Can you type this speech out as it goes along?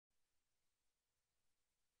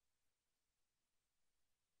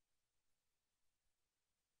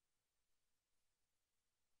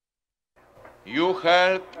You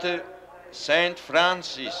helped Saint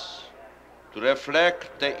Francis to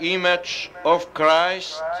reflect the image of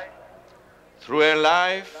Christ through a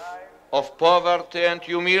life of poverty and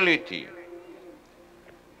humility.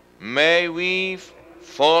 May we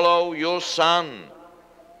follow your Son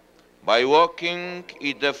by walking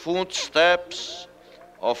in the footsteps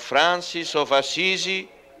of Francis of Assisi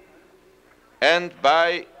and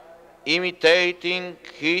by imitating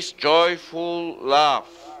his joyful love.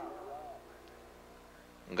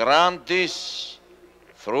 Grant this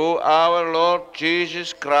through our Lord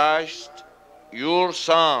Jesus Christ, your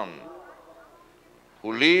Son,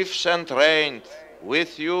 who lives and reigns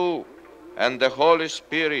with you and the Holy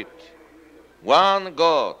Spirit, one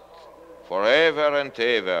God, forever and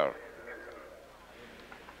ever.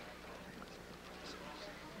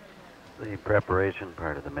 The preparation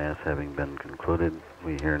part of the Mass having been concluded,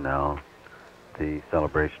 we hear now the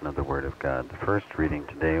celebration of the Word of God. The first reading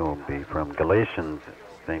today will be from Galatians,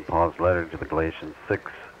 St. Paul's letter to the Galatians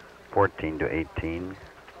 6:14 to 18.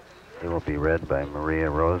 It will be read by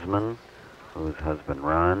Maria Roseman, whose husband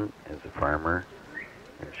Ron is a farmer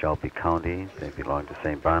in Shelby County. They belong to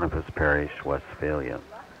St. Boniface Parish, Westphalia.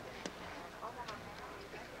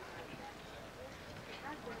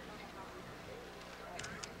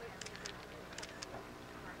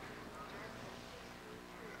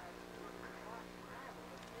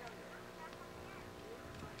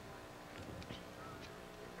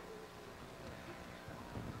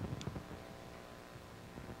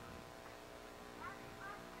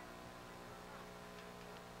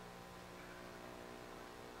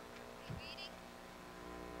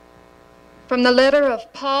 From the letter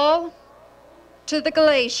of Paul to the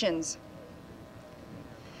Galatians.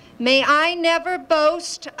 May I never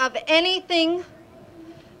boast of anything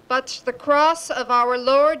but the cross of our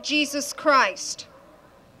Lord Jesus Christ.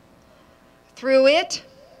 Through it,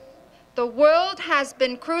 the world has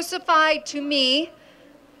been crucified to me,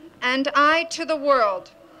 and I to the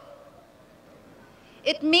world.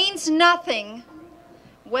 It means nothing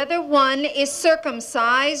whether one is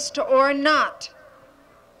circumcised or not.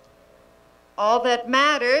 All that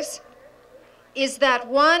matters is that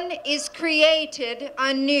one is created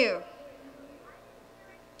anew.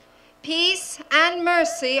 Peace and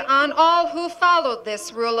mercy on all who followed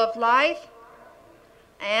this rule of life,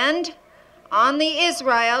 and on the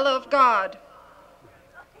Israel of God.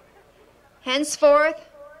 Henceforth,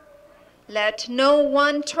 let no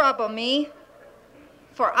one trouble me,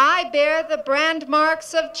 for I bear the brand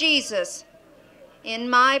marks of Jesus in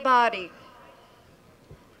my body.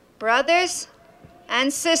 Brothers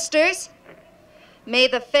and sisters, may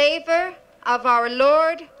the favor of our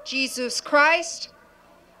Lord Jesus Christ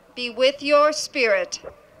be with your spirit.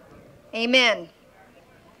 Amen.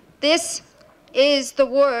 This is the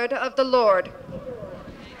word of the Lord.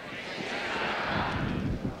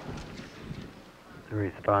 The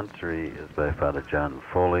responsory is by Father John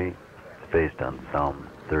Foley. It's based on Psalm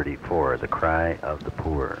 34, the cry of the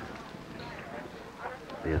poor.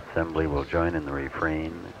 The assembly will join in the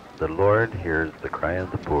refrain, "The Lord hears the cry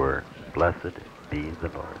of the poor. Blessed be the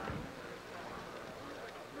Lord."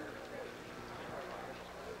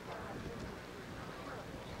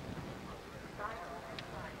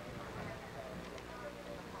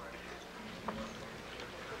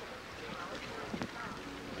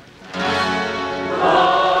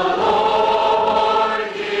 Lord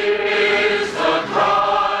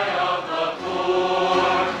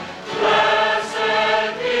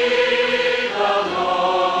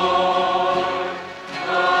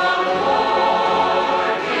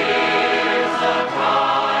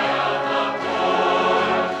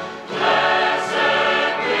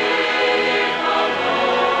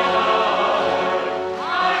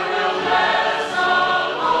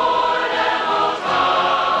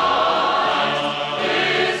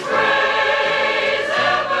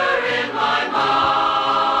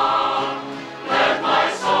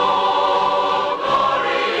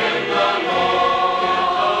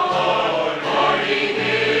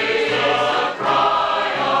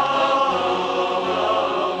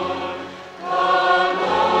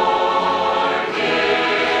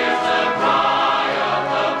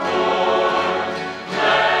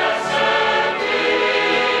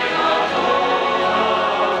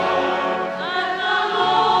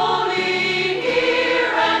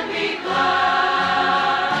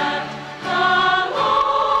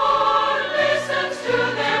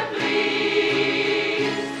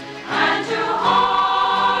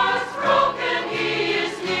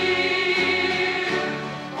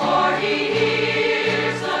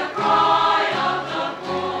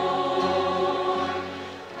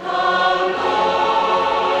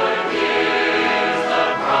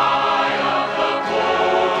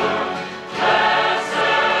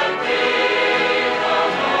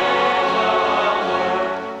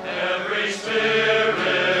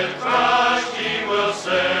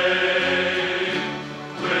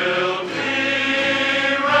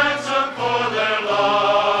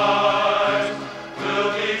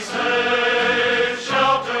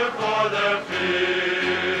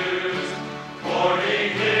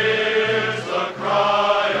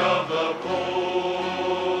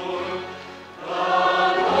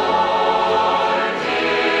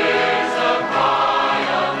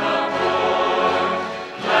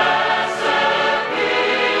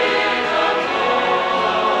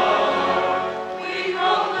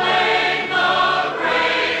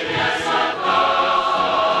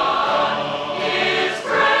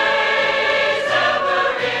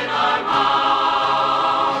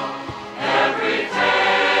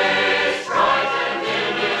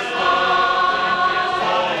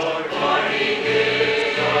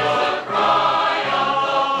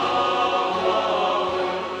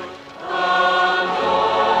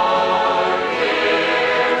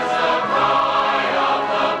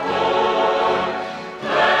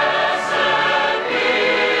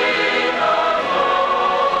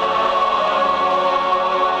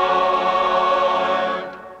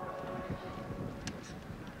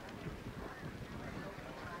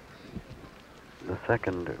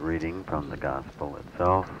second reading from the Gospel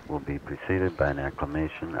itself will be preceded by an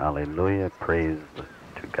acclamation, Alleluia, praise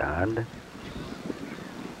to God.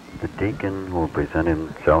 The deacon who will present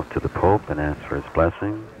himself to the Pope and ask for his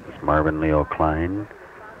blessing is Marvin Leo Klein,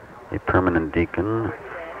 a permanent deacon,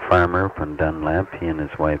 farmer from Dunlap. He and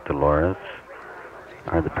his wife Dolores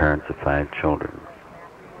are the parents of 5 children.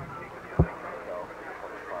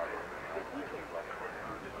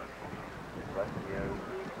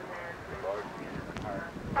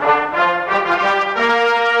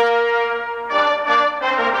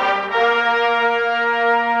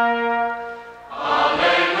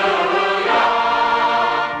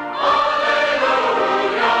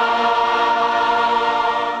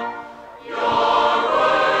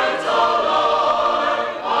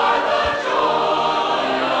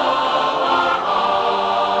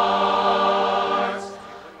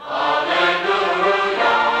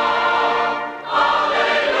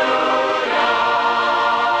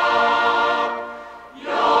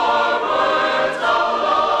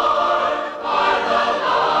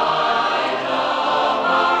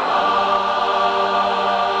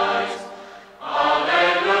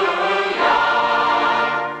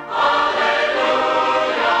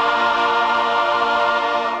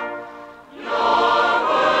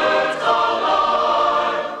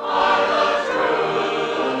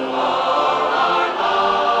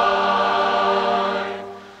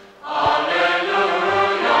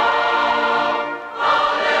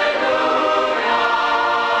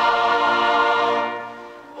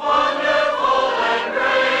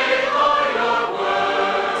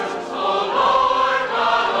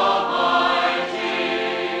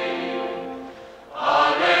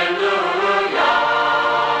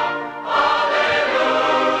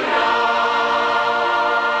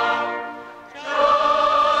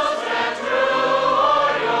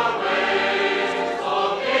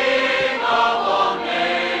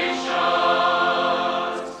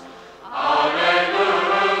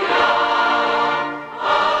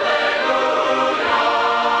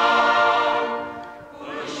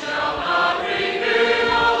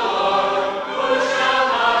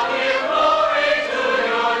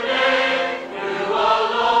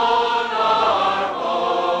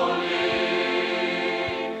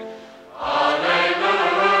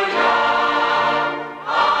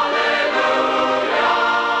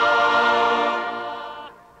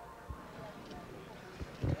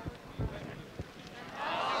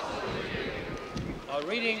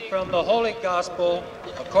 From the Holy Gospel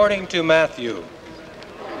according to Matthew.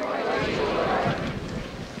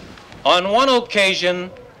 On one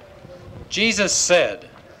occasion, Jesus said,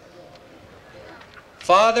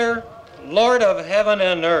 "Father, Lord of heaven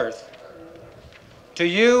and earth, to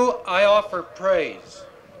you I offer praise.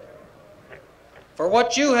 For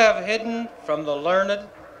what you have hidden from the learned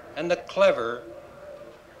and the clever,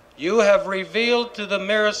 you have revealed to the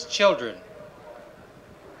merest children.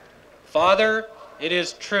 Father, it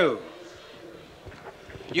is true.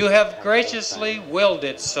 You have graciously willed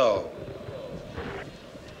it so.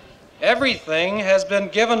 Everything has been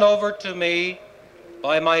given over to me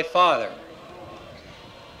by my Father.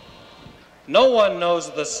 No one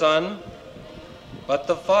knows the Son but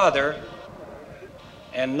the Father,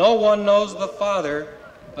 and no one knows the Father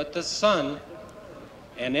but the Son,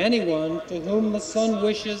 and anyone to whom the Son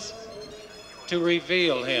wishes to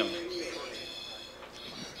reveal him.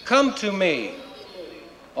 Come to me,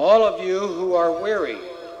 all of you who are weary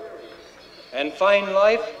and find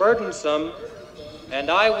life burdensome, and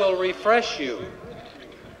I will refresh you.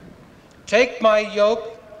 Take my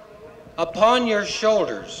yoke upon your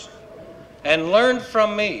shoulders and learn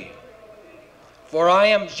from me, for I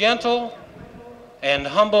am gentle and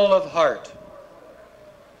humble of heart.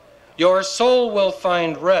 Your soul will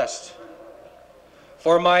find rest,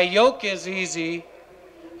 for my yoke is easy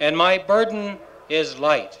and my burden is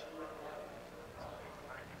light."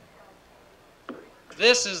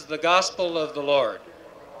 This is the gospel of the Lord.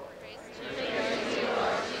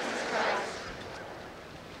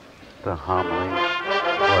 The homily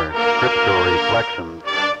or scriptural reflections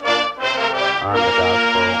on the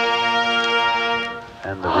gospel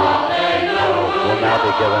and the reading of St. Paul will now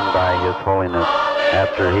be given by His Holiness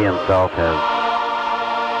after he himself has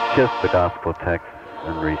kissed the gospel text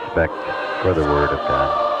in respect for the Word of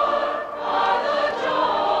God.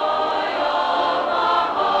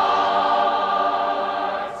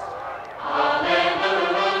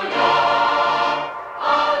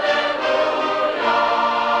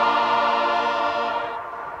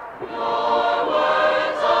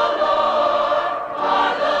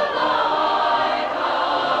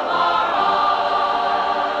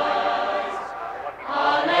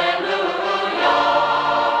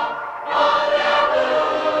 Hallelujah.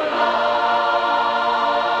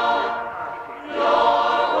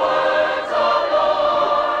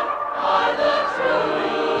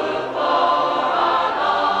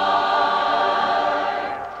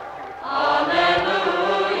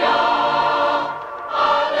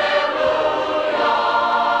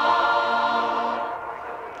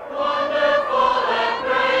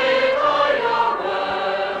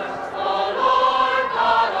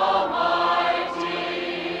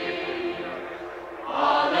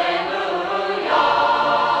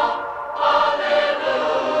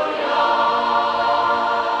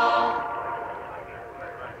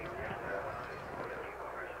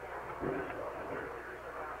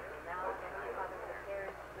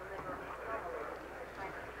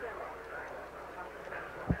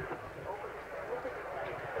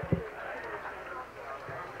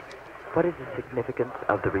 What is the significance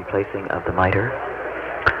of the replacing of the mitre?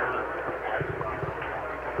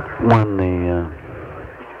 When the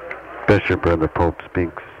bishop or the pope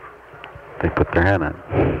speaks, they put their hand on.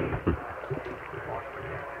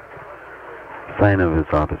 Sign of his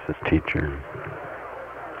office as teacher.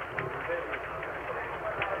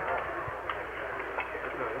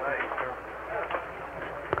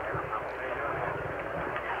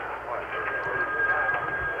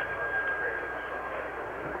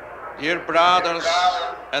 Dear brothers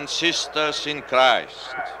and sisters in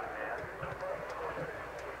Christ,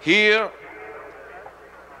 here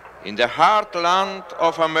in the heartland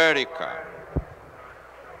of America,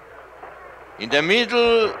 in the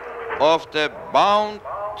middle of the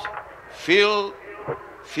bountiful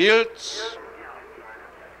fields,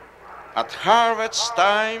 at harvest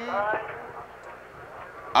time,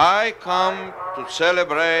 I come to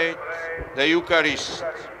celebrate the Eucharist.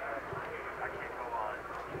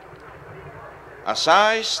 As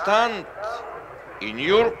I stand in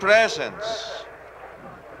your presence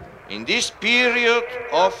in this period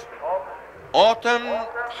of autumn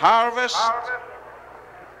harvest,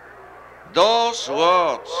 those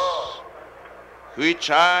words which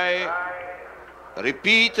I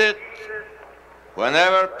repeated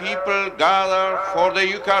whenever people gather for the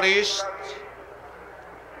Eucharist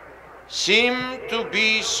seem to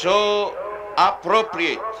be so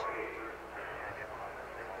appropriate.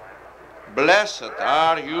 Blessed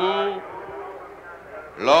are you,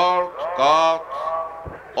 Lord God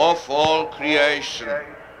of all creation.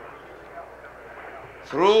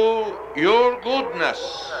 Through your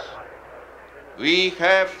goodness, we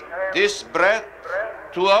have this bread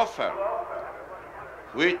to offer,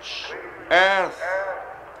 which earth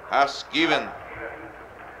has given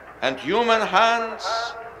and human hands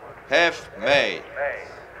have made.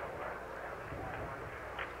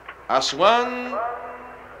 As one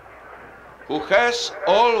who has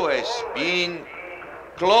always been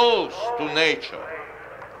close to nature,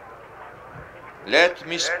 let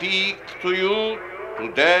me speak to you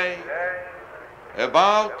today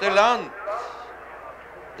about the land,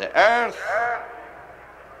 the earth,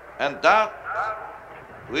 and that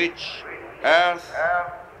which earth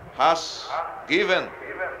has given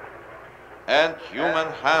and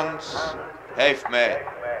human hands have made.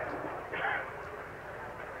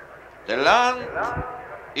 The land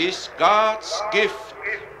is God's gift,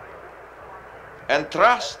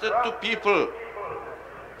 entrusted to people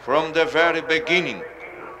from the very beginning.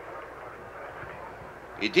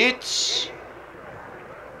 It is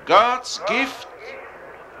God's gift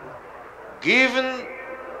given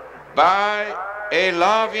by a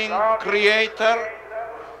loving Creator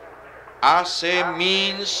as a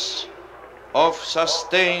means of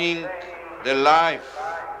sustaining the life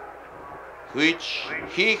which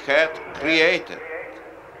He had created.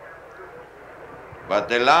 But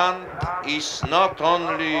the land is not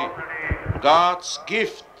only God's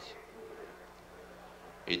gift,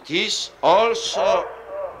 it is also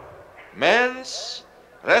man's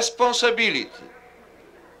responsibility.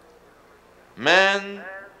 Man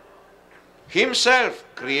himself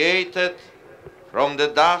created from the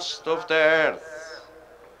dust of the earth,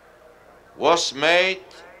 was made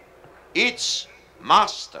its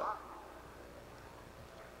master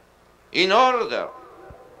in order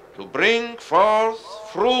to bring forth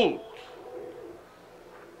fruit.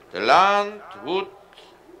 The land would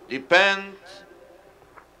depend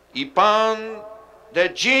upon the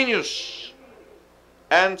genius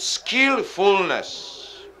and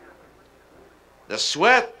skillfulness, the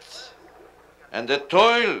sweat and the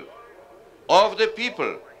toil of the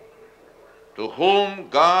people to whom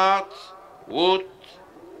God would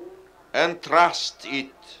entrust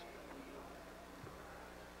it.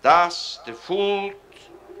 Thus the food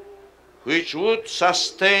which would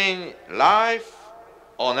sustain life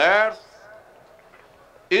on earth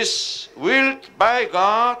is willed by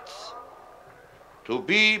God to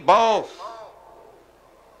be both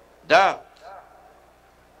that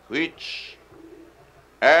which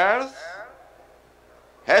earth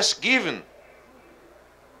has given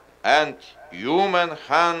and human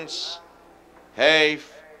hands have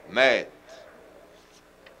made.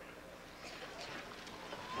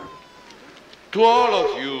 To all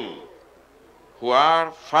of you who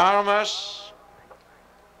are farmers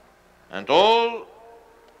and all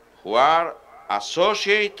who are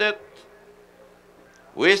associated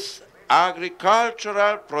with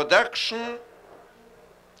agricultural production,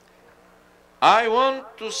 I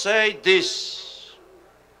want to say this: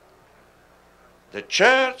 the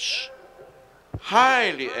Church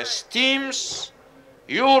highly esteems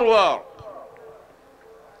your work.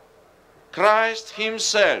 Christ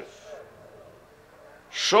Himself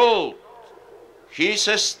showed his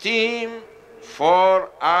esteem for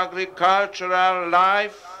agricultural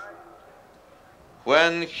life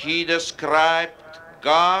when he described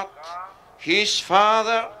God, his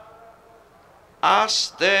Father,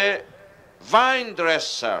 as the vine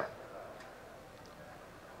dresser.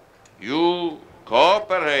 You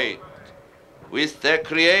cooperate with the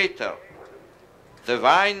Creator, the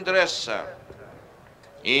vine dresser,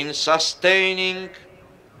 in sustaining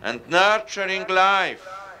and nurturing life.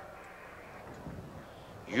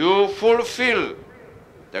 You fulfill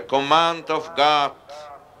the command of God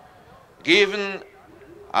given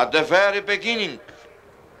at the very beginning.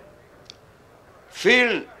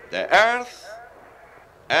 Fill the earth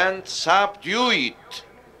and subdue it.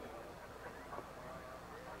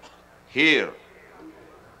 Here,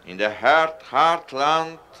 in the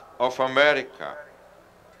heartland of America,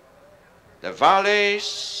 the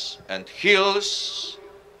valleys and hills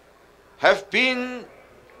have been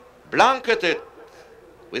blanketed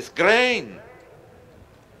with grain.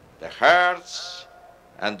 The herds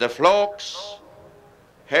and the flocks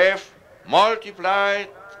have multiplied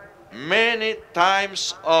many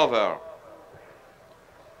times over.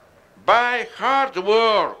 By hard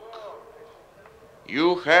work,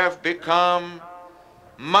 you have become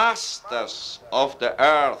masters of the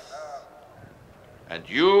earth, and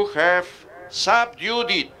you have subdued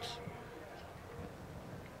it.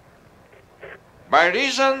 By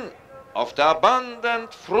reason of the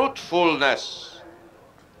abundant fruitfulness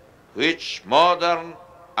which modern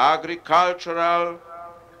agricultural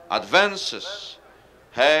advances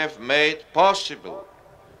have made possible,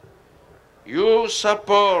 you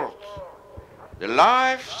support the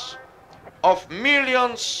lives of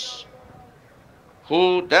millions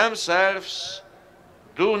who themselves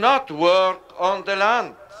do not work on the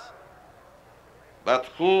land, but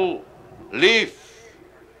who live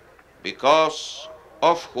because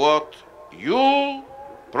of what you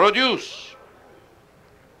produce.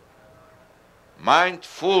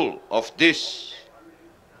 Mindful of this,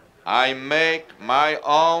 I make my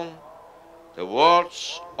own the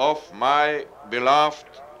words of my beloved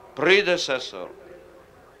predecessor,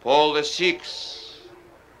 Paul VI.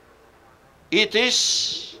 It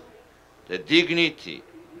is the dignity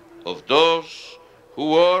of those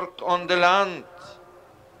who work on the land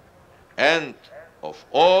and of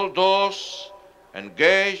all those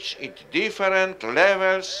engaged in different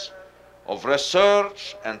levels of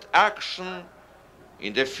research and action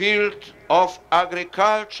in the field of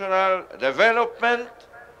agricultural development,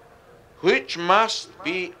 which must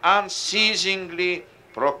be unceasingly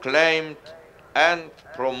proclaimed and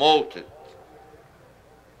promoted.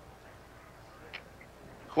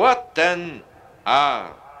 What then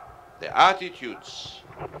are the attitudes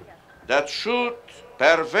that should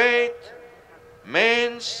pervade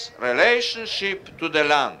man's relationship to the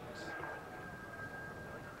land?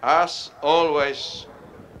 As always,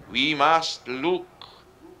 we must look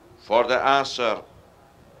for the answer,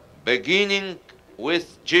 beginning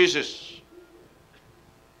with Jesus.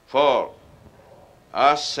 For,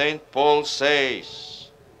 as St. Paul says,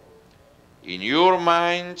 in your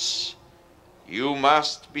minds you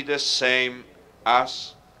must be the same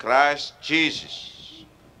as Christ Jesus.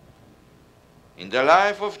 In the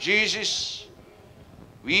life of Jesus,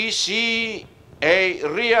 we see a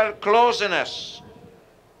real closeness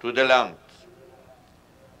to the land.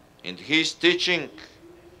 In his teaching,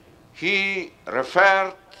 he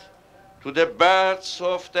referred to the birds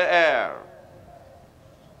of the air,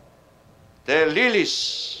 the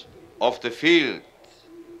lilies of the field.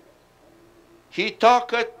 He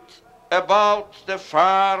talked about the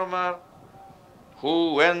farmer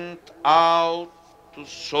who went out to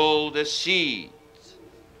sow the seed,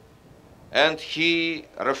 and he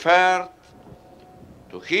referred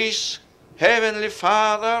to his heavenly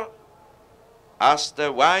Father as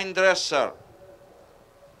the vine dresser,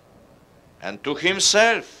 and to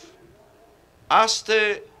himself as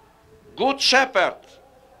the good shepherd.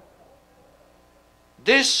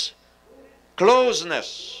 This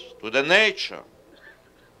closeness to the nature,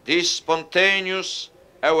 this spontaneous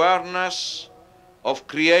awareness of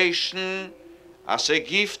creation as a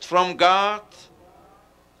gift from God,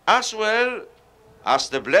 as well as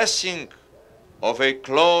the blessing of a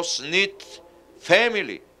close-knit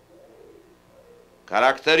family,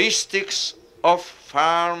 characteristics of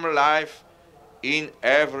farm life in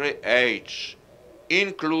every age,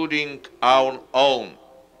 including our own.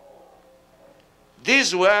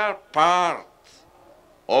 These were part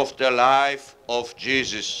of the life of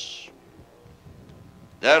Jesus.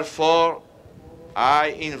 Therefore, I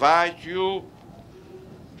invite you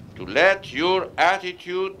to let your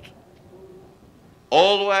attitude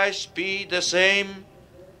always be the same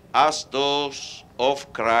as those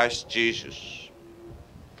of Christ Jesus.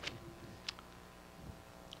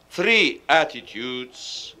 Three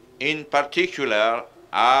attitudes in particular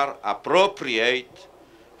are appropriate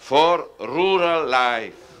for rural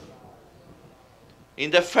life.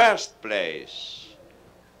 In the first place,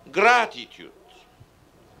 gratitude.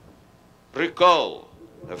 Recall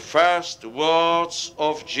the first words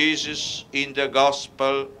of Jesus in the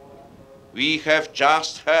Gospel we have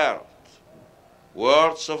just heard,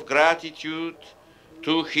 words of gratitude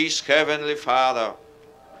to his heavenly Father.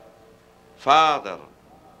 Father,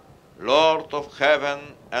 Lord of heaven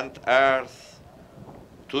and earth,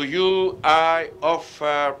 to you I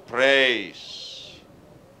offer praise.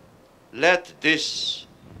 Let this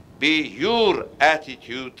be your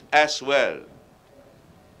attitude as well.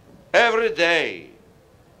 Every day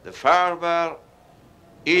the farmer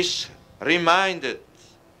is reminded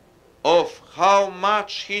of how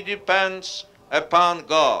much he depends upon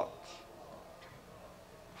God.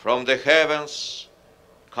 From the heavens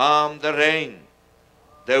come the rain,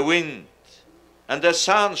 the wind, and the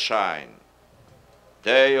sunshine.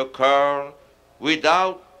 They occur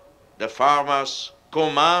without the farmer's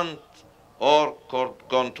command or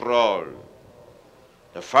control.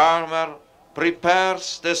 The farmer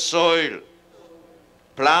prepares the soil,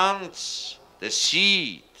 plants the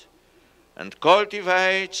seed, and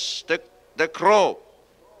cultivates the crop.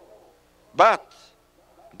 But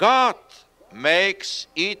God makes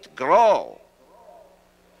it grow.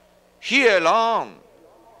 He alone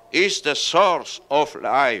is the source of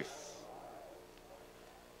life.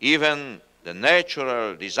 Even the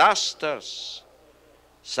natural disasters,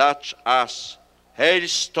 such as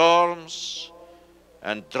hailstorms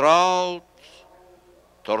and drought,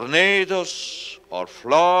 tornadoes or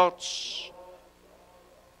floods,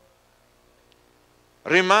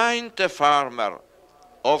 remind the farmer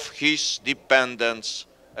of his dependence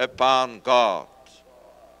upon God.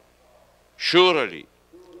 Surely,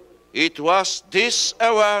 it was this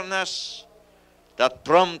awareness that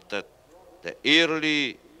prompted the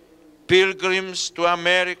early pilgrims to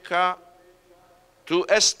America to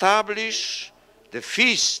establish the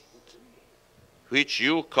feast which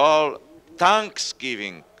you call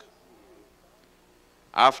Thanksgiving.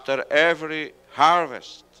 After every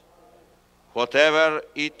harvest, whatever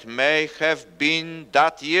it may have been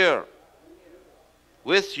that year,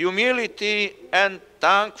 with humility and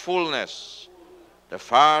thankfulness, the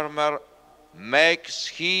farmer makes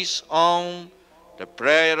his own the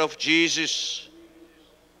prayer of Jesus.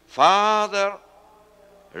 Father,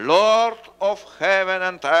 Lord of heaven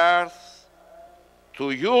and earth,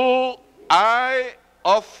 to you I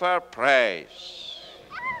offer praise.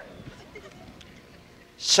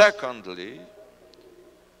 Secondly,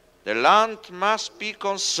 the land must be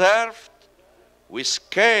conserved with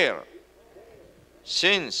care,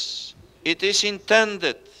 since it is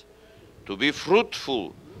intended to be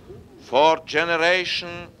fruitful for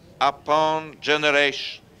generation upon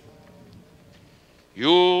generation.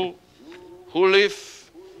 You who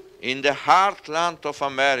live in the heartland of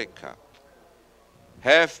America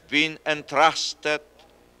have been entrusted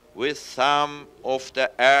with some of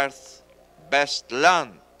the earth's best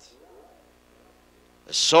land,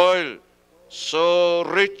 a soil so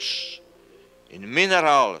rich in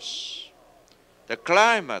minerals, the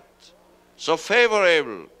climate so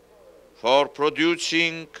favorable for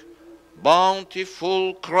producing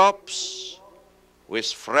bountiful crops with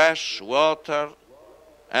fresh water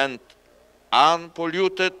and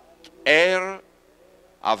unpolluted air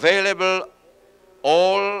available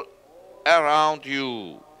all around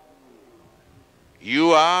you.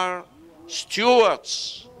 You are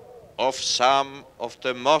stewards of some of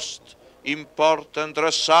the most important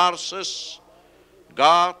resources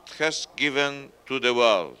God has given to the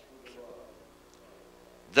world.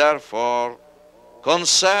 Therefore,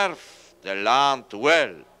 conserve the land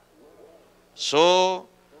well, so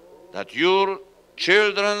that your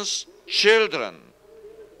children's children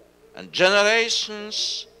and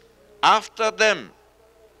generations after them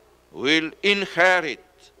will inherit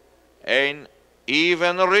an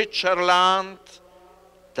even richer land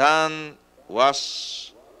than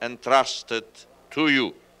was entrusted to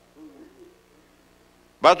you.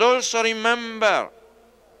 But also remember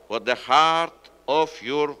what the heart of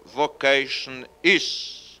your vocation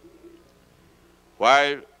is.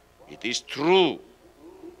 While it is true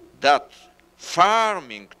that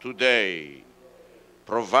farming today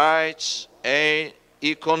provides an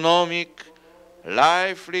economic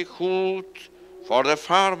livelihood for the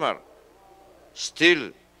farmer,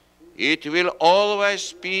 still it will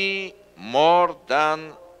always be more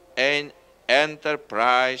than an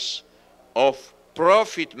enterprise of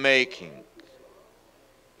profit-making.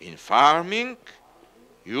 In farming,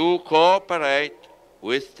 you cooperate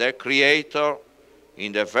with the Creator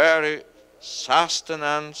in the very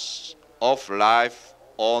sustenance of life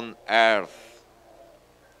on earth.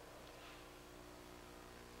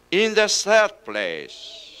 In the third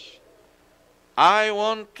place, I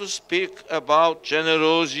want to speak about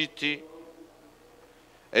generosity,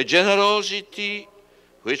 a generosity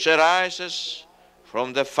which arises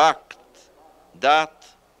from the fact that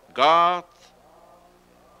God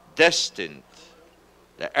destined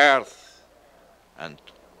the earth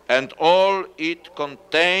and all it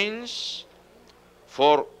contains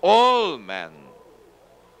for all men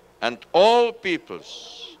and all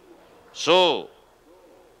peoples, so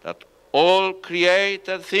that all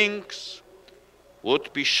created things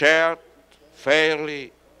would be shared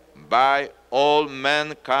fairly by all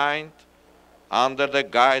mankind under the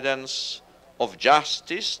guidance of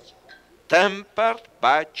justice, tempered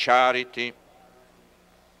by charity.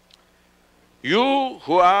 You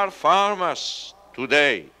who are farmers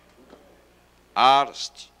today are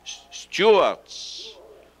stewards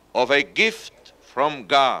of a gift from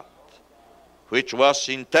God, which was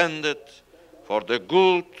intended for the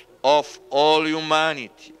good of all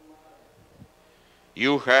humanity.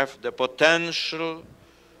 You have the potential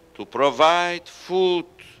to provide food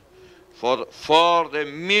for the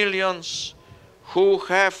millions who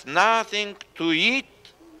have nothing to eat,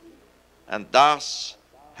 and thus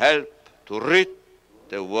help to rid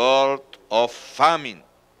the world of famine.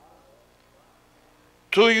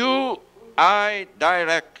 To you I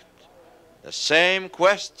direct the same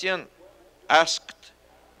question asked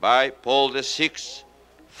by Paul VI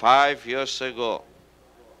 5 years ago.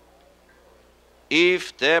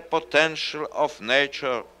 If the potential of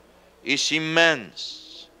nature is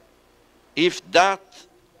immense, if that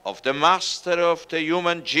of the master of the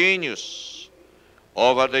human genius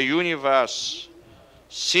over the universe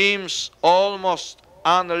seems almost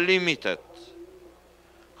unlimited,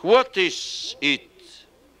 what is it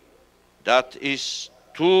that is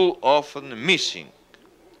too often missing,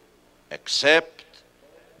 except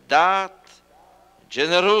that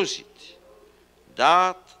generosity,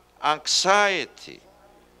 that anxiety,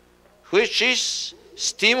 which is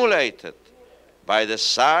stimulated by the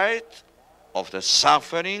sight of the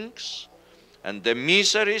sufferings and the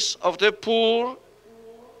miseries of the poor,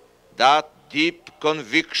 that deep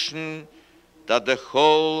conviction that the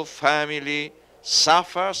whole family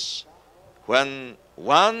suffers when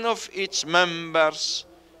one of its members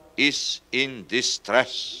is in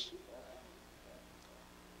distress.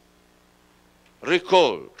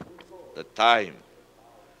 Recall the time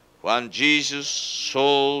when Jesus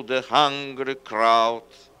saw the hungry crowd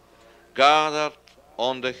gathered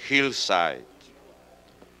on the hillside.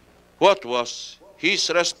 What was his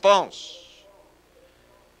response?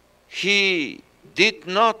 He did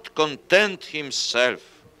not content himself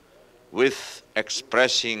with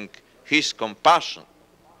expressing his compassion.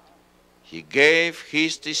 He gave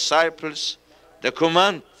his disciples the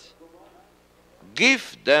command,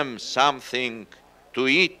 give them something to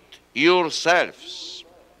eat yourselves.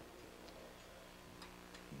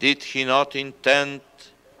 Did he not intend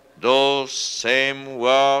those same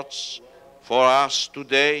words for us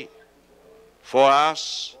today, for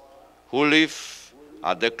us who live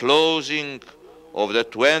at the closing of the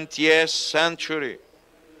 20th century,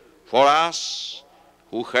 for us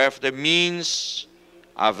who have the means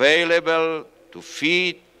available to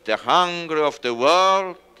feed the hungry of the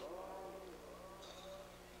world?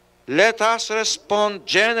 Let us respond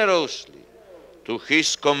generously to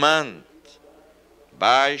his command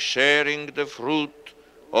by sharing the fruit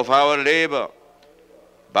of our labor,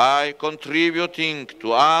 by contributing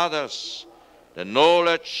to others the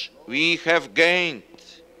knowledge we have gained,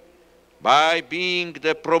 by being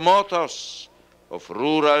the promoters of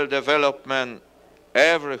rural development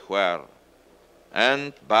everywhere,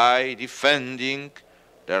 and by defending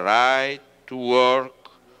the right to work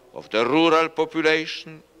of the rural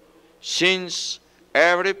population, since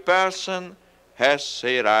every person has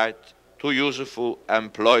a right to useful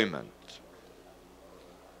employment.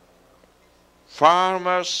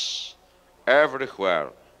 Farmers everywhere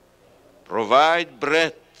provide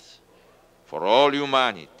bread for all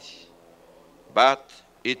humanity, but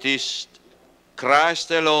it is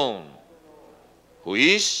Christ alone who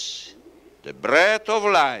is the bread of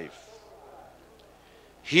life.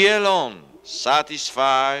 He alone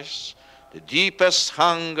satisfies the deepest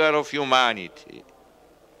hunger of humanity.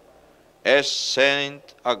 As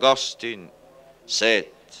Saint Augustine said,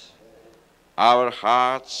 our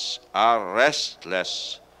hearts are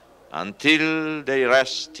restless until they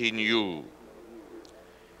rest in you.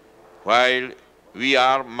 While we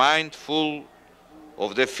are mindful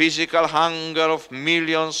of the physical hunger of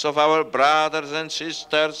millions of our brothers and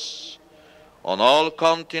sisters on all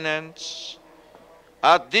continents,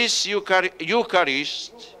 at this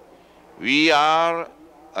Eucharist, we are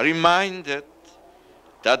reminded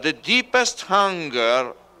that the deepest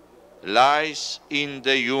hunger lies in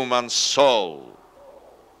the human soul.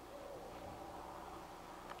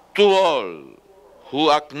 To all who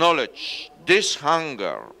acknowledge this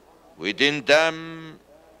hunger within them,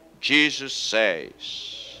 Jesus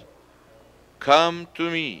says, "Come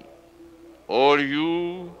to me, all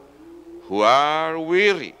you who are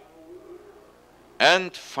weary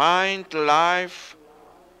and find life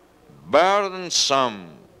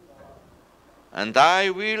burdensome, and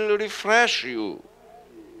I will refresh you."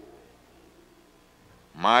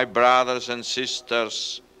 My brothers and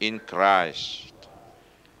sisters in Christ,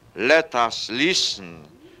 let us listen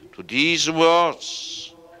to these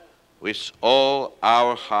words with all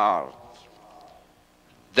our heart.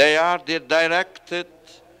 They are directed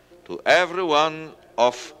to every one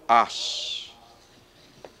of us,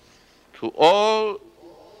 to all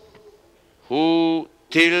who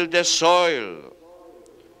till the soil,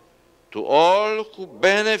 to all who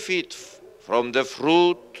benefit from the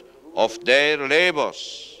fruit of their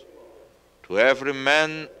labors, to every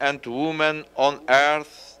man and woman on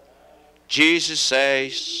earth. Jesus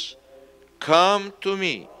says, "Come to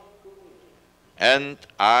me, and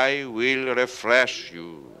I will refresh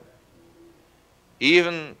you."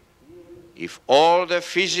 Even if all the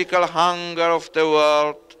physical hunger of the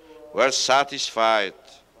world were satisfied,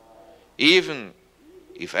 even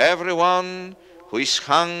if everyone who is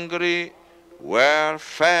hungry were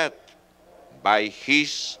fed by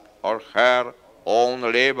his or her own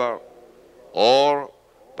labor, or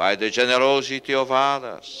by the generosity of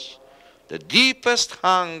others, the deepest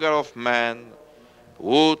hunger of man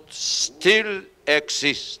would still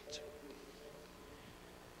exist.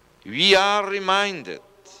 We are reminded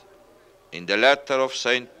in the letter of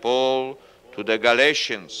St. Paul to the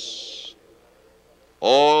Galatians,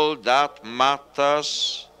 all that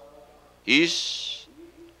matters is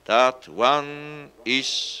that one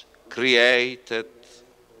is created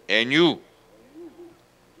anew.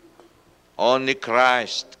 Only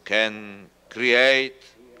Christ can create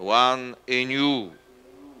one anew.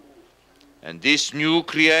 And this new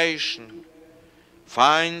creation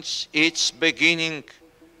finds its beginning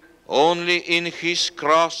only in his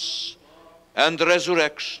cross and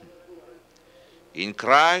resurrection. In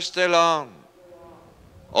Christ alone,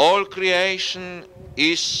 all creation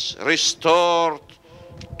is restored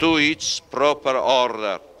to its proper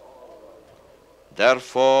order.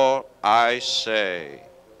 Therefore, I say,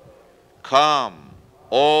 come,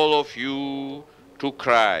 all of you, to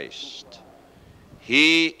Christ.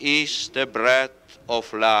 He is the bread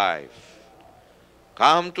of life.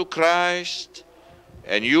 Come to Christ,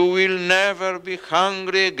 and you will never be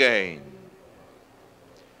hungry again.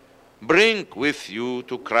 Bring with you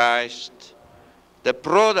to Christ the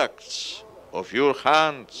products of your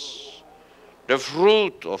hands, the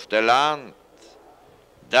fruit of the land,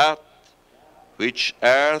 that which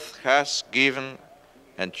earth has given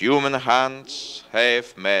and human hands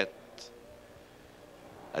have made.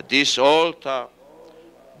 At this altar,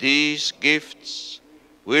 these gifts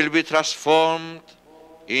will be transformed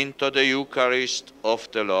into the Eucharist of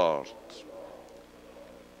the Lord.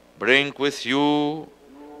 Bring with you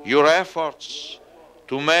your efforts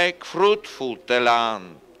to make fruitful the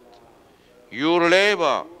land, your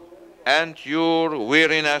labor and your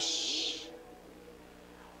weariness.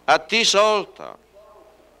 At this altar,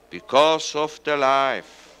 because of the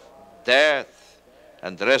life, death,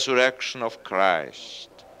 and resurrection of Christ,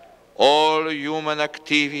 all human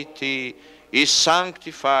activity is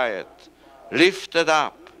sanctified, lifted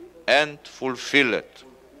up, and fulfilled.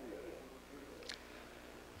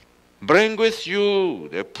 Bring with you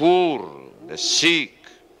the poor, the sick,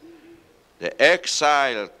 the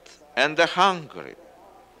exiled, and the hungry.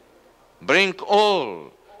 Bring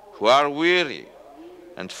all who are weary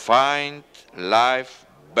and find life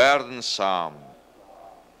burdensome.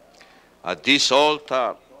 At this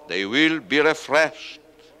altar they will be refreshed,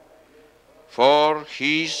 for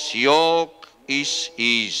his yoke is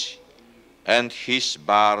easy and his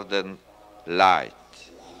burden light.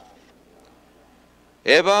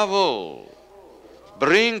 Above all,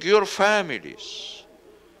 bring your families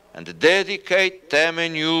and dedicate them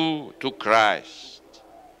anew to Christ,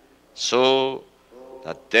 so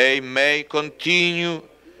that they may continue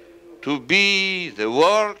to be the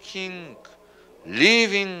working,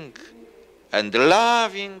 living, and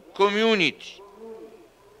loving community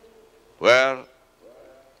where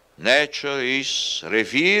nature is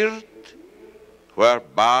revered where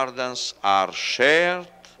burdens are shared,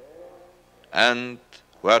 and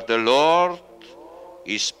where the Lord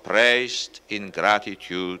is praised in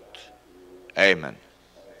gratitude. Amen.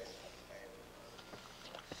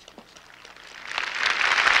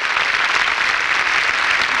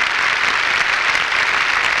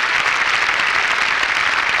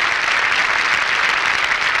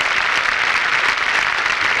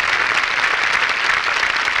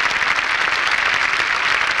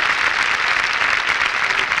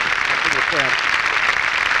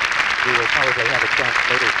 We will probably have a chance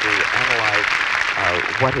later to analyze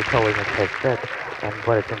what His Holiness has said and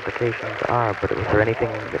what its implications are, but was there anything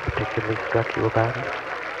that particularly struck you about it?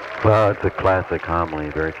 Well, it's a classic homily,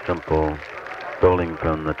 very simple, building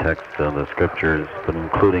from the text of the scriptures, but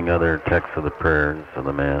including other texts of the prayers of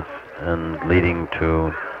the Mass, and leading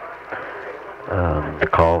to the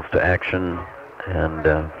calls to action, and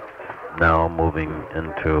now moving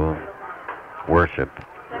into worship.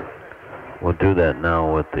 We'll do that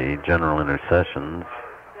now with the general intercessions,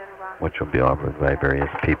 which will be offered by various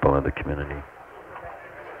people of the community.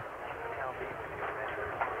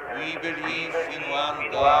 We believe in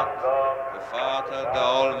one God, the Father, the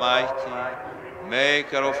Almighty,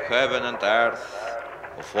 maker of heaven and earth,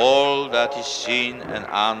 of all that is seen and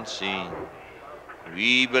unseen.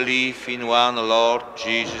 We believe in one Lord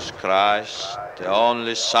Jesus Christ, the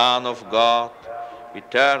only Son of God,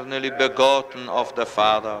 eternally begotten of the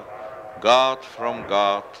Father, God from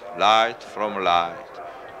God, light from light,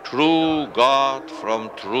 true God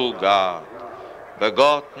from true God,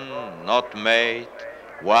 begotten, not made,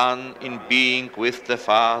 one in being with the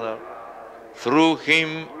Father. Through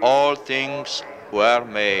him all things were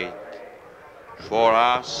made. For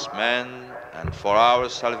us, men, and for our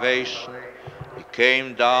salvation, he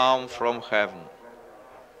came down from heaven.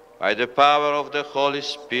 By the power of the Holy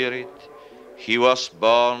Spirit, he was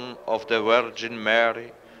born of the Virgin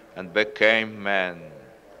Mary and became man.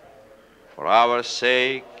 For our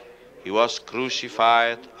sake, he was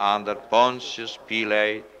crucified under Pontius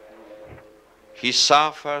Pilate. He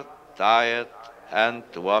suffered, died, and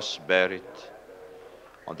was buried.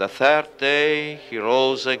 On the third day, he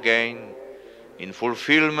rose again in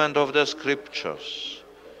fulfillment of the Scriptures.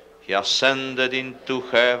 He ascended into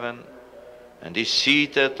heaven and is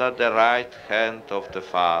seated at the right hand of the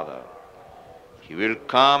Father. He will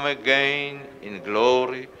come again in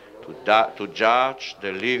glory to judge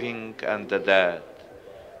the living and the dead,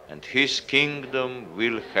 and his kingdom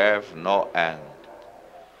will have no end.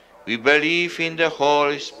 We believe in the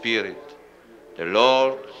Holy Spirit, the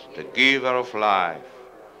Lord, the giver of life,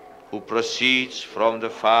 who proceeds from the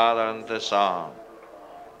Father and the Son.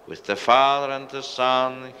 With the Father and the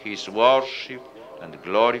Son he is worshipped and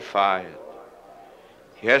glorified.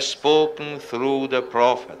 He has spoken through the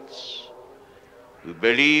prophets. We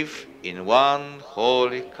believe in one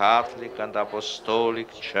holy Catholic and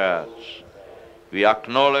Apostolic Church. We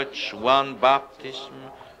acknowledge one baptism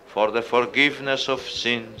for the forgiveness of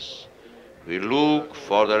sins. We look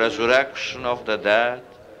for the resurrection of the dead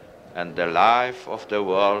and the life of the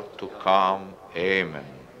world to come. Amen.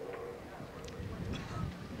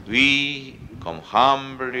 We come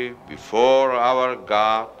humbly before our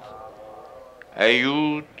God,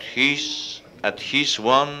 awed at his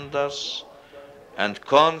wonders, and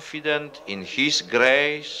confident in his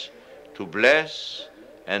grace to bless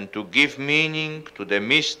and to give meaning to the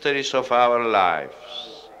mysteries of our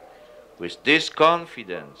lives. With this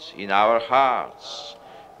confidence in our hearts,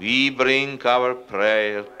 we bring our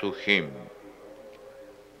prayer to him.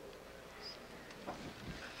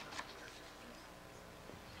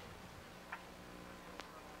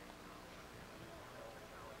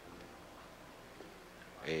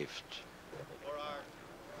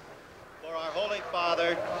 For our Holy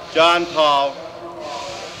Father, John Paul,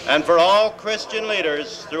 and for all Christian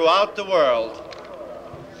leaders throughout the world,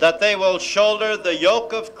 that they will shoulder the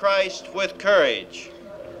yoke of Christ with courage,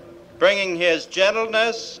 bringing his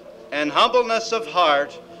gentleness and humbleness of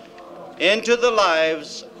heart into the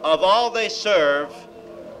lives of all they serve,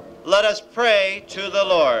 let us pray to the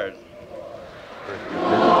Lord.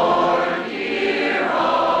 Lord, hear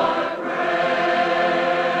our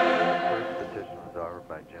prayer. The first petition was offered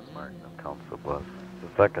by Jim Martin of Council Bluffs. The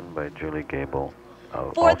second by Julie Gable,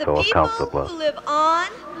 for the also of people Council Bluffs. who live on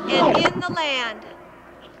and in the land,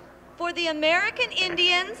 for the American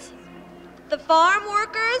Indians, the farm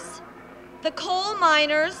workers, the coal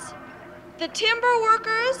miners, the timber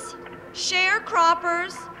workers,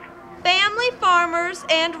 sharecroppers, family farmers,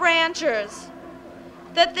 and ranchers,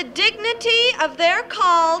 that the dignity of their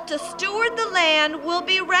call to steward the land will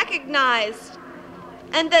be recognized,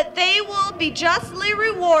 and that they will be justly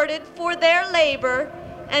rewarded for their labor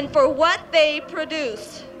and for what they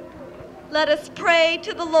produce. Let us pray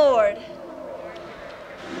to the Lord.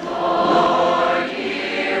 Lord,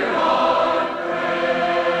 hear our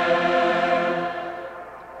prayer.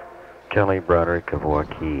 Kelly Broderick of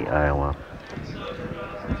WOI-TV, Iowa.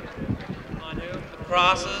 On whom the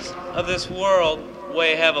crosses of this world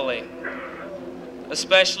weigh heavily,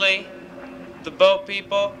 especially the boat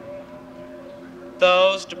people,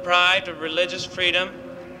 those deprived of religious freedom,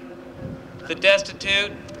 the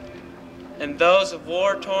destitute, and those of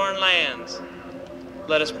war-torn lands.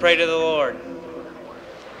 Let us pray to the Lord.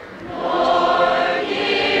 Lord,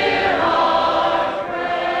 hear our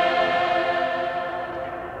prayer.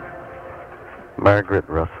 Margaret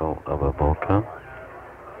Russell of Avoca.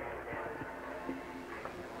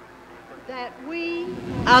 That we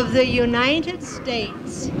of the United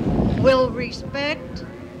States will respect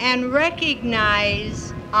and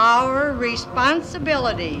recognize our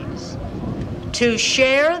responsibilities to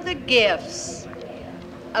share the gifts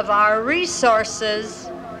of our resources,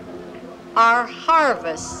 our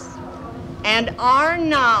harvests, and our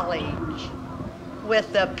knowledge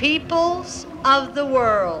with the peoples of the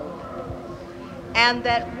world, and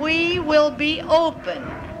that we will be open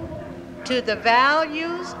to the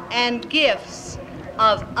values and gifts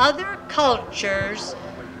of other cultures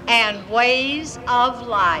and ways of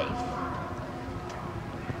life.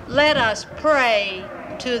 Let us pray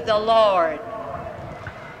to the Lord.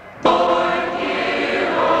 Lord, hear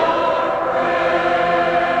our prayer.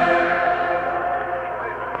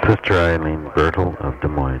 Sister Eileen Bertel of Des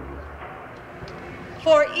Moines.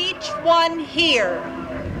 For each one here,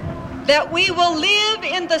 that we will live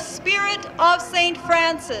in the spirit of St.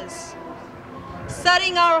 Francis,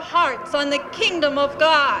 setting our hearts on the kingdom of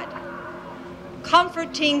God,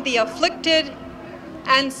 comforting the afflicted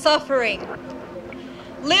and suffering,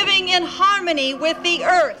 living in harmony with the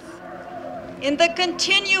earth, in the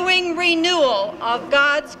continuing renewal of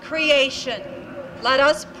God's creation. Let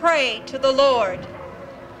us pray to the Lord.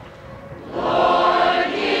 Lord,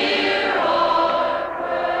 hear our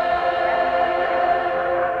prayer.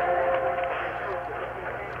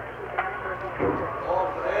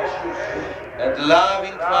 And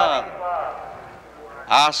loving Father,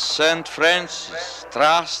 as St. Francis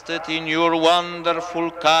trusted in your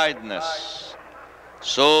wonderful kindness,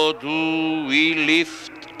 so do we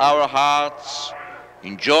lift our hearts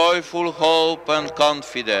in joyful hope and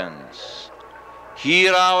confidence.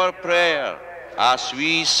 Hear our prayer as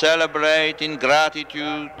we celebrate in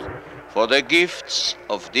gratitude for the gifts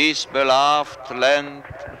of this beloved land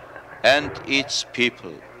and its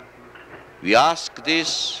people. We ask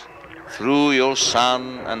this through your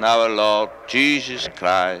Son and our Lord Jesus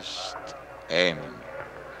Christ. Amen.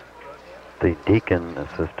 The deacon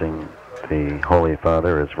assisting the Holy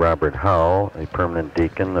Father is Robert Howell, a permanent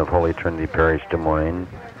deacon of Holy Trinity Parish, Des Moines,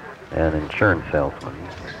 and insurance salesman,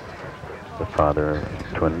 the father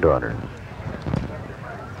of twin daughters.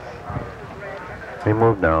 We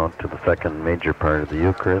move now to the second major part of the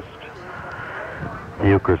Eucharist. The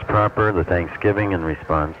Eucharist proper, the thanksgiving in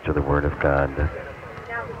response to the Word of God.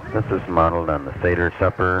 This is modeled on the Seder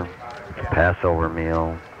supper, the Passover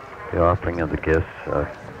meal, the offering of the gifts of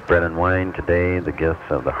bread and wine today, the gifts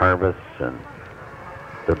of the harvest and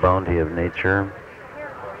the bounty of nature.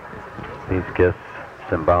 These gifts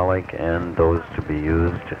symbolic and those to be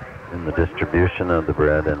used in the distribution of the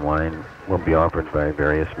bread and wine will be offered by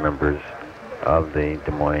various members of the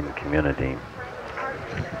Des Moines community.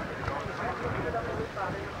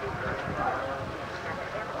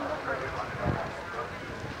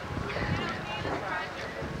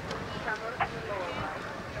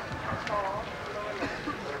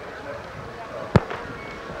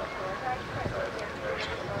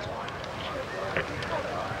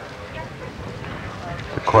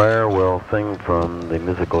 The choir will sing from the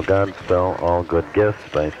musical Godspell, All Good Gifts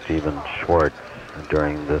by Stephen Schwartz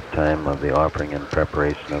during this time of the offering and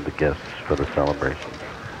preparation of the gifts for the celebration.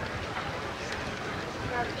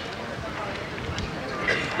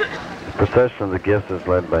 The procession of the gifts is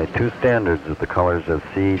led by two standards with the colors of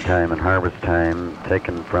seed time and harvest time,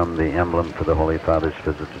 taken from the emblem for the Holy Father's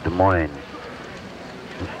visit to Des Moines.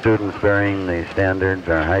 The students bearing the standards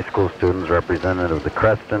are high school students representative of the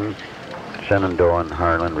Creston, Shenandoah, and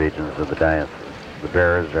Harlan regions of the diocese. The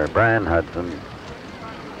bearers are Brian Hudson,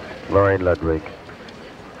 Lori Ludwig,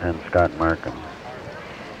 and Scott Markham.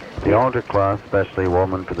 The altar cloth, specially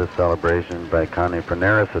woven for this celebration by Connie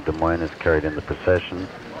Ferneris of Des Moines, is carried in the procession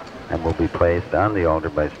and will be placed on the altar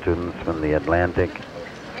by students from the Atlantic,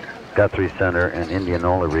 Guthrie Center, and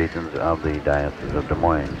Indianola regions of the Diocese of Des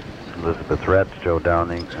Moines. Elizabeth Retz, Joe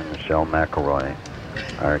Downing, and Michelle McElroy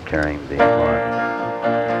are carrying the cloth.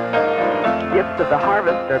 gifts of the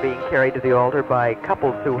harvest are being carried to the altar by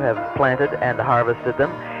couples who have planted and harvested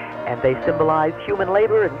them, and they symbolize human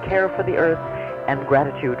labor and care for the earth and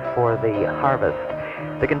gratitude for the harvest.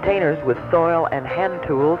 The containers with soil and hand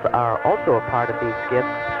tools are also a part of these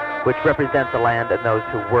gifts, which represent the land and those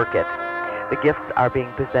who work it. The gifts are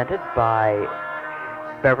being presented by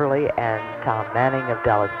Beverly and Tom Manning of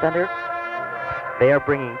Dallas Center. They are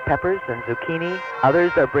bringing peppers and zucchini.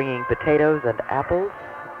 Others are bringing potatoes and apples,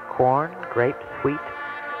 corn, grapes, wheat,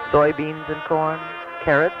 soybeans and corn,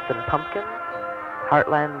 carrots and pumpkins,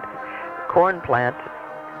 Heartland corn plant,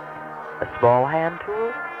 a small hand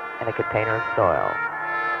tool, and a container of soil.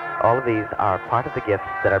 All of these are part of the gifts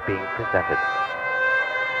that are being presented.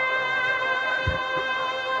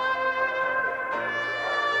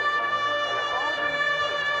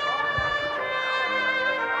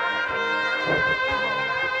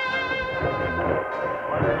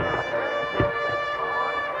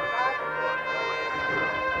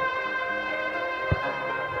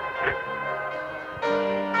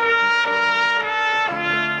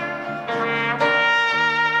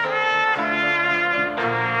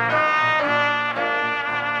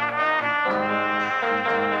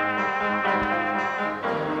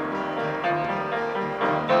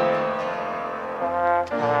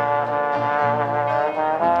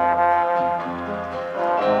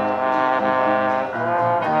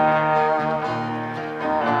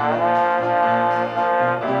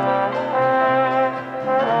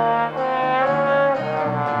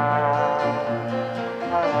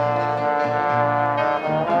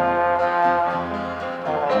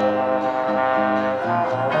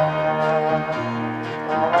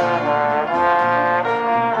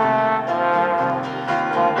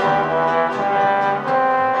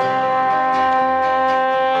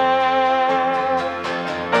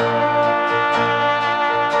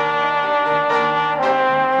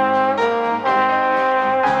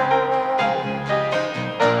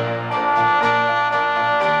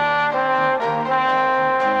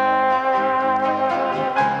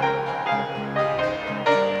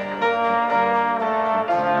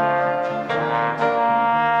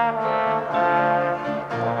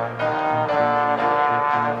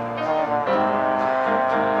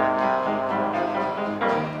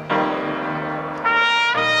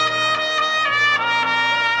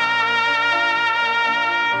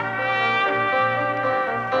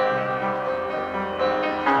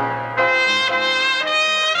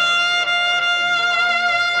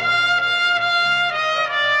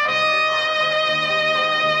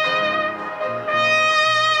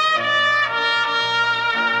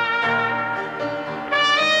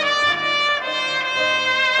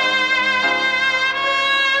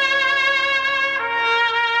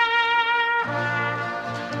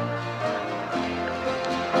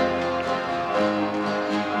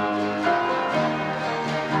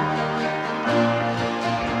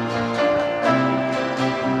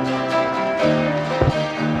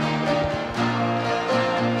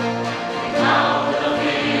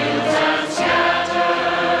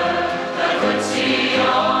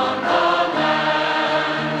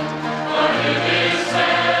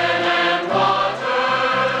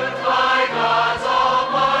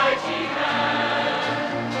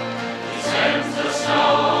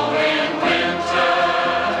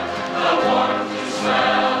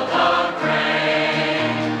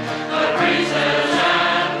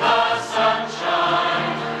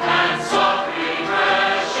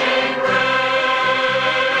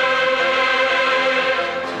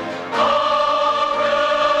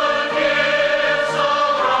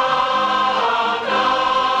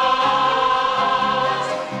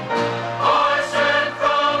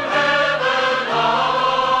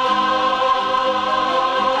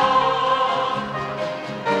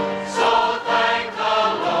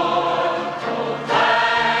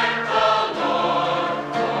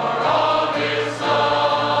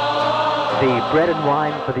 Bread and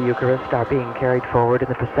wine for the Eucharist are being carried forward in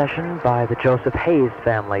the procession by the Joseph Hayes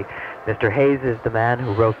family. Mr. Hayes is the man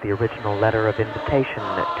who wrote the original letter of invitation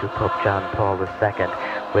to Pope John Paul II.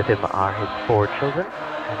 With him are his 4 children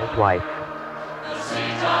and his wife.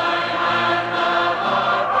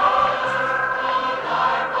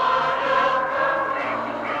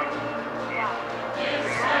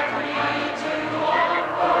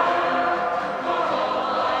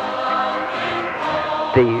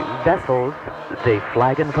 The vessels, the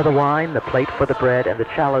flagon for the wine, the plate for the bread, and the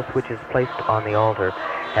chalice which is placed on the altar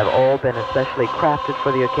have all been especially crafted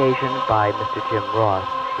for the occasion by Mr. Jim Ross,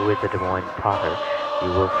 who is a Des Moines potter. You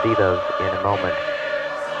will see those in a moment.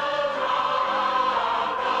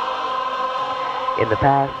 In the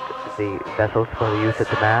past, the vessels for the use at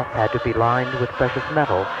the Mass had to be lined with precious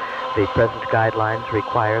metal, The present guidelines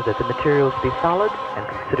require that the materials be solid and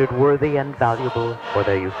considered worthy and valuable for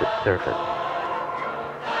their use at service.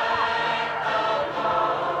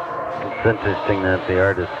 It's interesting that the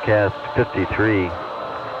artist cast 53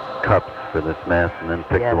 cups for this Mass and then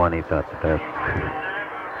picked the one he thought the best.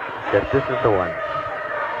 Yes, this is the one.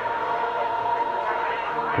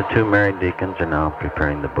 The two married deacons are now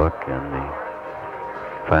preparing the book and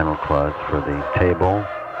the final clause for the table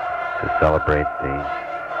to celebrate the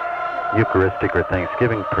Eucharistic or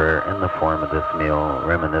Thanksgiving prayer in the form of this meal,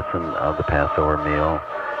 reminiscent of the Passover meal,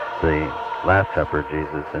 the Last Supper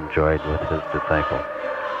Jesus enjoyed with his disciples.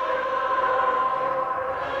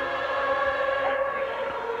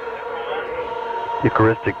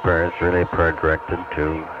 Eucharistic prayer is really a prayer directed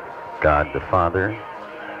to God the Father.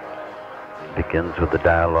 It begins with the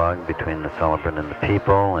dialogue between the celebrant and the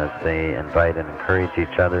people as they invite and encourage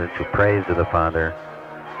each other to praise of the Father,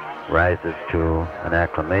 rises to an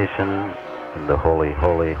acclamation in the Holy,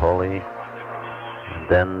 Holy, Holy. And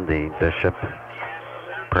then the bishop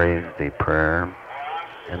prays the prayer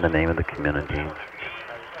in the name of the community.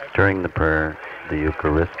 During the prayer, the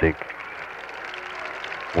Eucharistic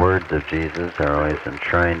words of Jesus are always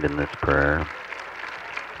enshrined in this prayer.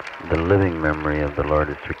 The living memory of the Lord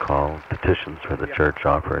is recalled, petitions for the church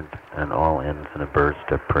offered, and all ends in a burst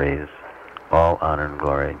of praise. All honor and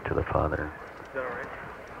glory to the Father.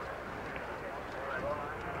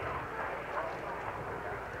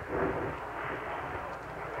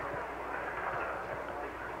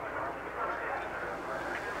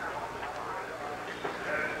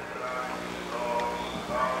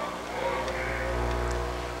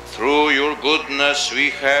 Through your goodness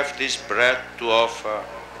we have this bread to offer,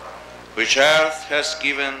 which earth has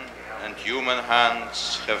given and human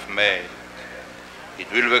hands have made.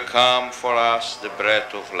 It will become for us the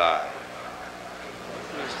bread of life.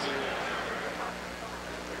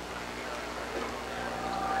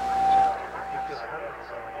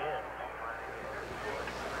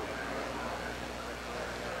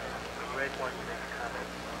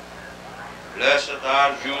 Blessed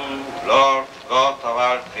are you, Lord God of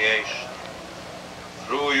our creation.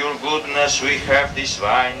 Through your goodness we have this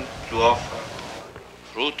wine to offer,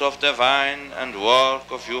 fruit of the vine and work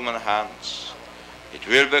of human hands. It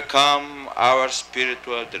will become our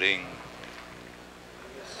spiritual drink.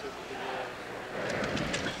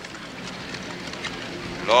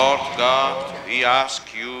 Lord God, we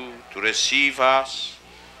ask you to receive us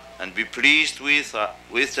and be pleased with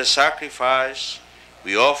the sacrifice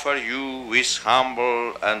we offer you with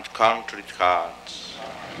humble and contrite hearts.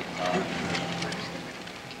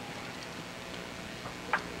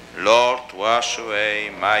 Lord, wash away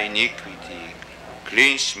my iniquity,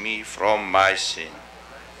 cleanse me from my sin.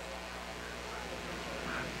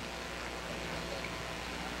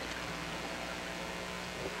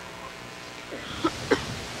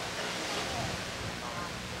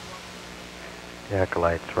 The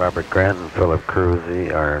acolytes Robert Grant and Philip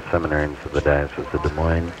Cruzy are seminarians of the Diocese of Des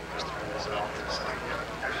Moines.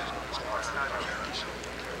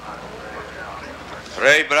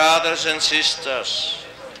 Pray, brothers and sisters,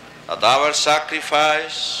 that our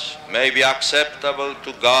sacrifice may be acceptable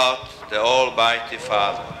to God, the Almighty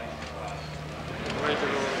Father.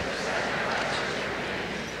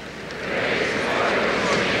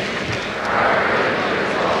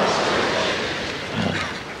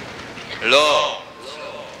 Lord,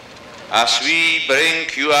 as we bring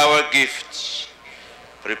you our gifts,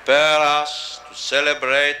 prepare us to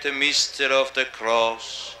celebrate the mystery of the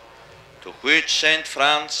cross, to which Saint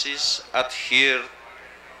Francis adhered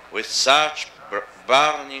with such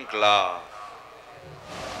burning love.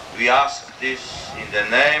 We ask this in the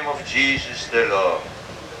name of Jesus the Lord.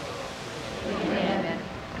 Amen.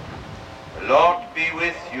 The Lord be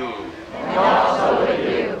with you. And also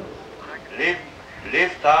with you.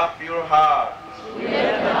 Lift up your hearts. We lift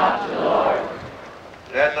them up to the Lord.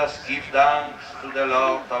 Let us give thanks to the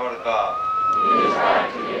Lord our God. It is right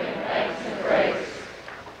to give him thanks and praise.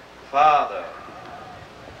 Father,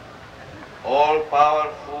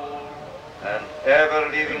 all-powerful and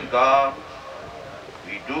ever-living God,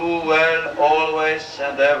 we do well always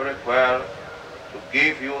and everywhere to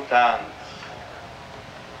give you thanks.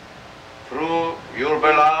 Through your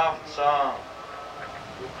beloved Son,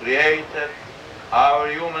 who created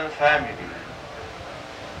our human family.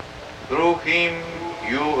 Through him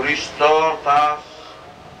you restored us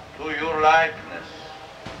to your likeness.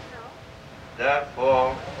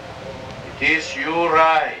 Therefore, it is your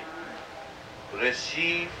right to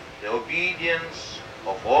receive the obedience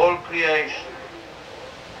of all creation,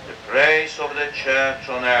 the praise of the Church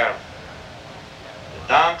on earth, the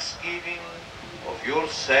thanksgiving of your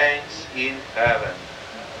saints in heaven.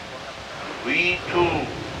 we too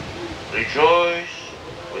rejoice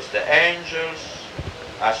with the angels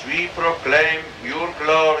as we proclaim your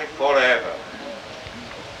glory forever.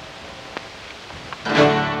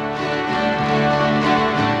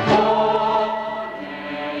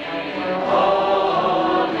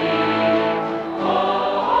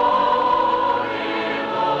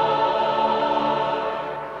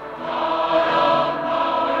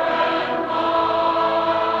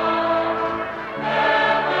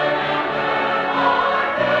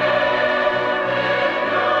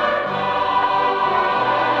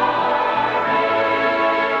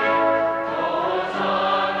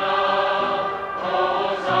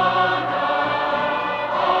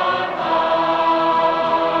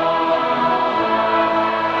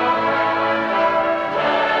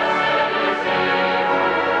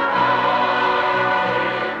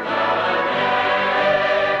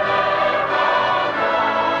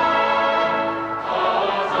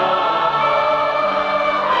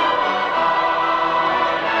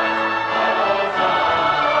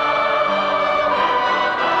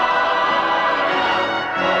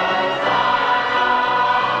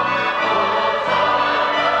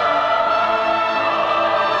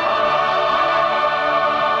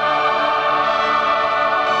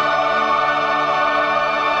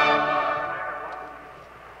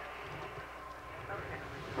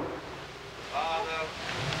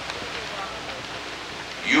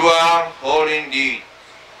 You are holy indeed,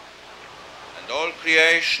 and all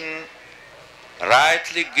creation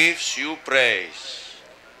rightly gives you praise.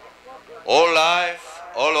 All life,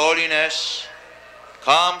 all holiness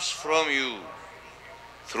comes from you,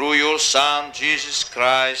 through your Son, Jesus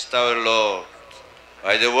Christ our Lord,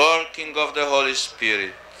 by the working of the Holy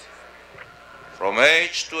Spirit. From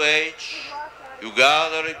age to age, you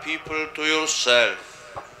gather a people to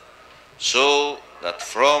yourself, so that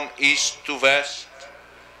from east to west,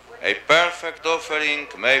 a perfect offering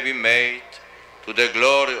may be made to the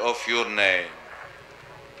glory of your name.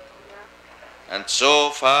 And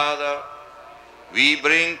so, Father, we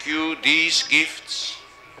bring you these gifts.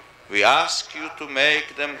 We ask you to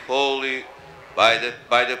make them holy by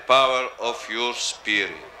the power of your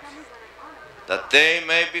Spirit, that they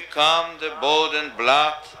may become the body and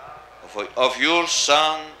blood of your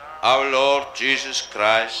Son, our Lord Jesus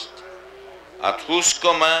Christ, at whose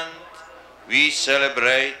command we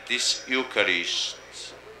celebrate this Eucharist.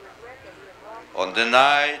 On the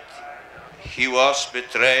night he was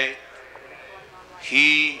betrayed,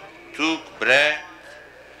 he took bread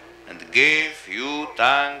and gave you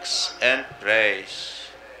thanks and praise.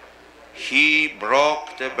 He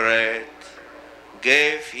broke the bread,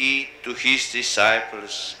 gave it to his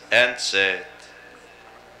disciples, and said,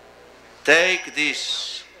 "Take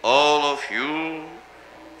this, all of you,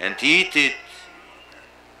 and eat it.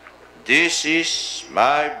 This is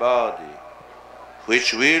my body,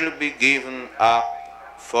 which will be given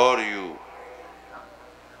up for you."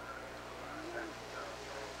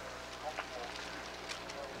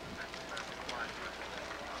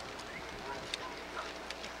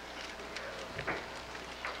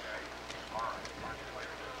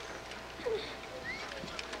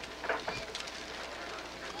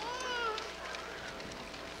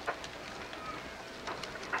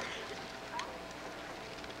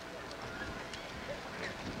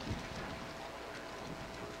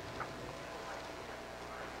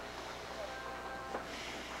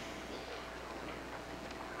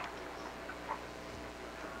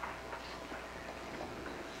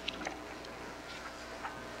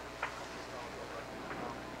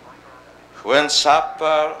 When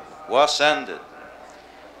supper was ended,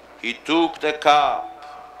 he took the cup.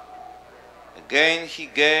 Again he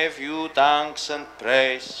gave you thanks and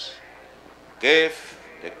praise, gave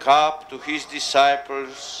the cup to his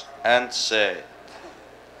disciples, and said,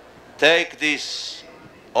 "Take this,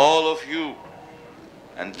 all of you,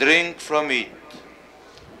 and drink from it.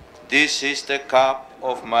 This is the cup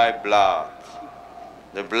of my blood,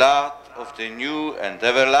 the blood of the new and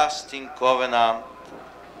everlasting covenant.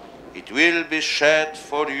 It will be shed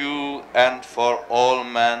for you and for all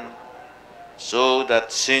men, so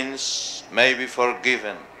that sins may be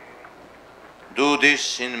forgiven. Do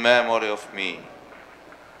this in memory of me."